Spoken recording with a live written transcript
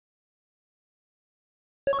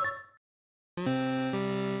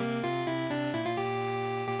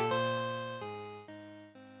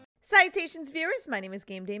Salutations viewers, my name is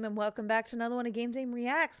GameDame and welcome back to another one of GameDame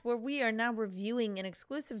Reacts, where we are now reviewing an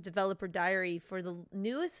exclusive developer diary for the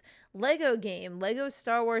newest LEGO game, LEGO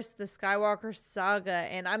Star Wars The Skywalker Saga.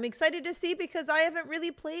 And I'm excited to see because I haven't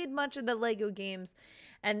really played much of the LEGO games,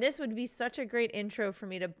 and this would be such a great intro for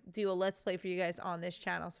me to do a Let's Play for you guys on this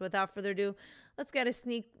channel. So without further ado, let's get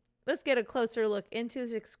a closer look into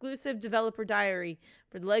this exclusive developer diary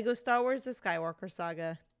for the LEGO Star Wars The Skywalker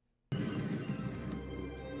Saga.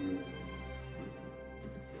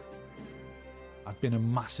 I've been a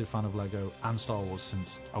massive fan of LEGO and Star Wars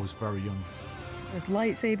since I was very young. There's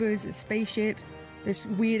lightsabers, there's spaceships, there's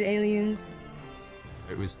weird aliens.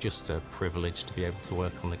 It was just a privilege to be able to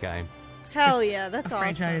work on the game. It's Hell just yeah, that's a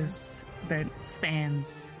awesome. franchise that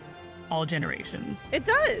spans all generations. It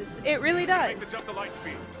does. It really does.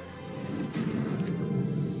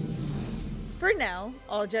 For now,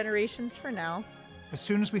 all generations for now. As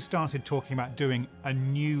soon as we started talking about doing a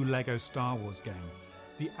new LEGO Star Wars game,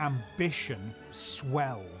 the ambition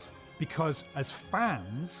swelled, because as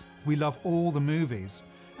fans, we love all the movies,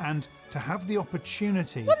 and to have the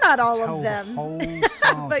opportunity not to all tell of them, the whole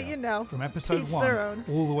saga but you know, from episode each their 1 own.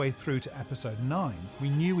 all the way through to episode 9, we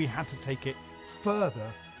knew we had to take it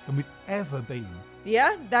further than we'd ever been.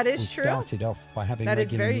 Yeah, that is We true. started off by having That is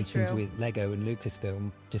regular very meetings true. with LEGO and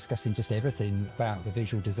Lucasfilm, discussing just everything about the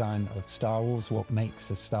visual design of Star Wars, what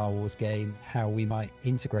makes a Star Wars game, how we might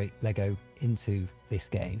integrate LEGO into this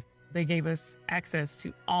game. They gave us access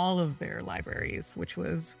to all of their libraries, which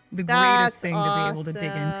was the That's greatest thing to be able to dig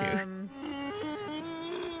into. awesome.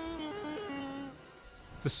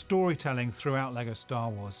 The storytelling throughout LEGO Star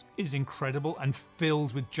Wars is incredible and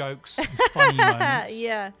filled with jokes and funny moments.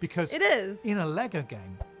 Yeah, Because it is. in a LEGO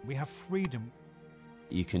game, we have freedom.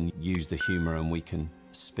 You can use the humor and we can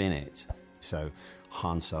spin it. So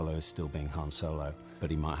Han Solo is still being Han Solo,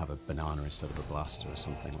 but he might have a banana instead of a blaster or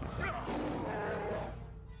something like that.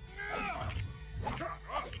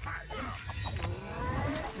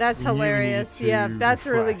 That's hilarious. We needed Yeah, to that's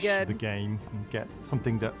really refresh good. the game and get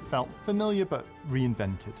something that felt familiar but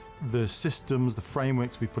reinvented. The systems, the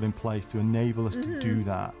frameworks we put in place to enable us to do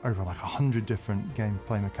that over like 100 different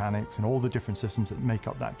gameplay mechanics and all the different systems that make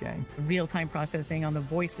up that game. Real-time processing on the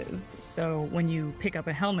voices. So when you pick up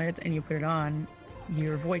a helmet and you put it on,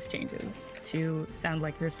 your voice changes to sound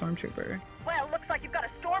like you're a stormtrooper. Well, looks like you've got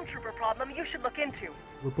a stormtrooper problem you should look into.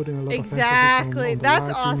 We're putting a lot Exactly. of emphasis on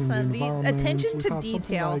the That's lighting and awesome. the The environments. attention We to had something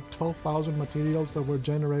detail. like 12,000 materials that were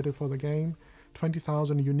generated for the game,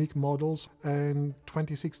 20,000 unique models, and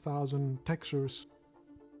 26,000 textures.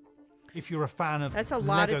 If you're a fan of That's a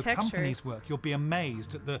lot LEGO of textures. Company's work, you'll be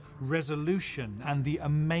amazed at the resolution and the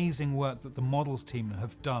amazing work that the models team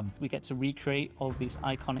have done. We get to recreate all of these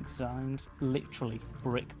iconic designs, literally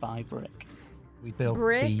brick by brick. We built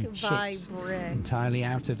Brick the by ships brick. entirely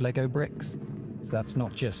out of LEGO bricks. So that's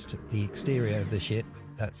not just the exterior of the ship,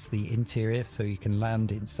 that's the interior, so you can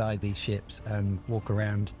land inside these ships and walk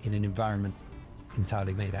around in an environment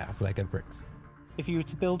entirely made out of LEGO bricks. If you were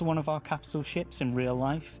to build one of our capital ships in real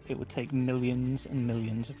life, it would take millions and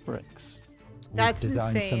millions of bricks. That's We've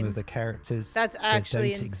designed insane. some of the characters That's actually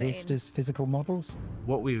that don't exist insane. as physical models.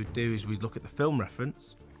 What we would do is we'd look at the film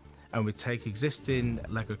reference and we'd take existing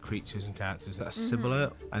LEGO creatures and characters that are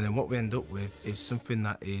similar, and then what we end up with is something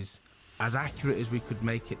that is as accurate as we could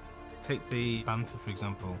make it. Take the Bantha, for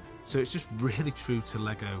example. So it's just really true to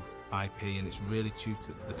LEGO IP, and it's really true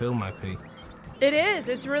to the film IP. It is.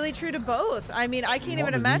 It's really true to both. I mean, I can't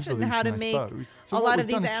even imagine how to make a lot of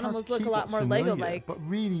these animals look a lot more Lego-like. But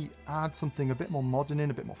really add something a bit more modern in,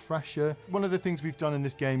 a bit more fresher. One of the things we've done in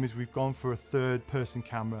this game is we've gone for a third-person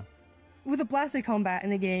camera. With the blaster combat in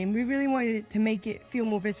the game, we really wanted to make it feel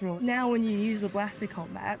more visceral. Now when you use the blaster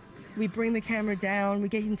combat, we bring the camera down, we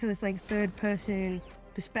get into this like third-person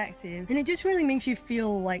perspective, and it just really makes you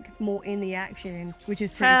feel like more in the action, which is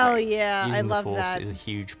pretty Hell great. yeah, Using I love the Force that. is a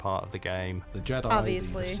huge part of the game. The Jedi,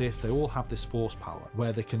 Obviously. the Sith, they all have this force power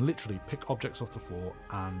where they can literally pick objects off the floor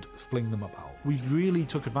and fling them about. We really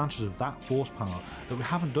took advantage of that force power that we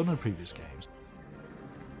haven't done in previous games.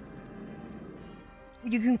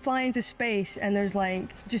 You can fly into space and there's like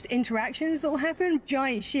just interactions that'll happen.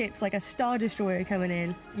 Giant ships like a Star Destroyer coming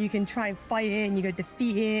in. You can try and fight it and you go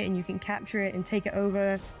defeat it and you can capture it and take it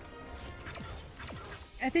over.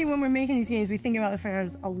 I think when we're making these games, we think about the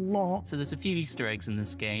fans a lot. So there's a few Easter eggs in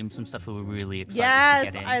this game, some stuff that we're really excited Yes,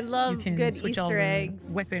 to get in. I love You can good switch all Easter the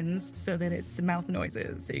eggs. weapons so that it's mouth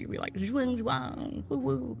noises. So you'd be like, zhuang zhuang, woo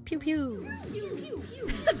woo, pew pew.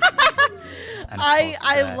 And of I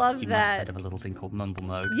course, love you might have that. heard of a little thing called mumble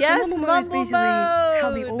mode. Yes, so mumble mode is basically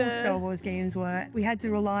how the mode. old Star Wars games were. We had to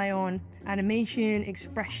rely on animation,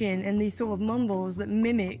 expression, and these sort of mumbles that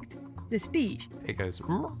mimicked the speech. It goes.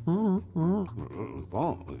 Huh?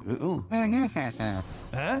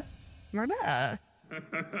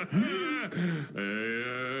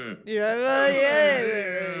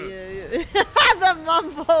 The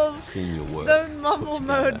mumble. Seeing your work The put mumble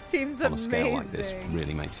together mode seems on a scale like this amazing.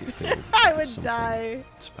 really makes it feel I would something die.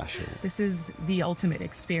 special. This is the ultimate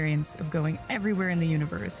experience of going everywhere in the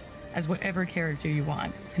universe as whatever character you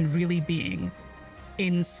want and really being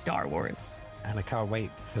in Star Wars. And I can't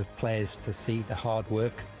wait for players to see the hard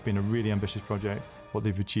work. Been a really ambitious project. What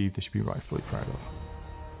they've achieved, they should be rightfully proud of.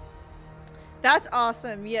 That's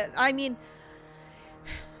awesome. Yeah, I mean,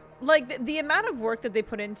 like the amount of work that they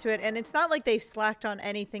put into it, and it's not like they've slacked on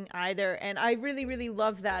anything either. And I really, really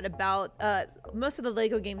love that about most of the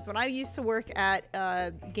Lego games. When I used to work at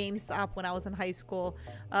GameStop when I was in high school,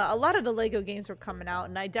 a lot of the Lego games were coming out,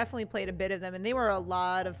 and I definitely played a bit of them, and they were a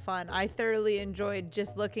lot of fun. I thoroughly enjoyed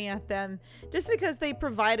just looking at them, just because they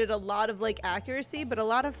provided a lot of like accuracy, but a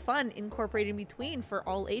lot of fun incorporated in between for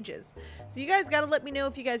all ages. So you guys got to let me know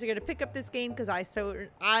if you guys are going to pick up this game, because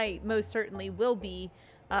I most certainly will be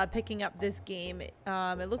picking up this game.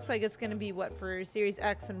 It looks like it's going to be what, for Series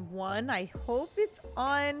X and One. I hope it's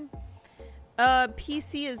on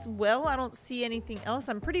PC as well. I don't see anything else.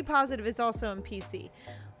 I'm pretty positive it's also on PC,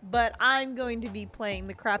 but I'm going to be playing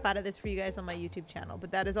the crap out of this for you guys on my YouTube channel.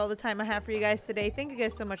 But that is all the time I have for you guys today. Thank you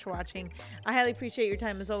guys so much for watching. I highly appreciate your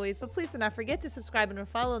time as always, but please do not forget to subscribe and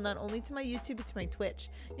follow not only to my YouTube but to my Twitch.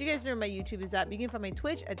 You guys know where my YouTube is at. You can find my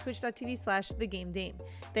Twitch at twitch.tv/thegamedame.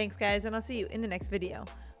 Thanks guys, and I'll see you in the next video.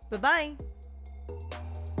 Bye bye.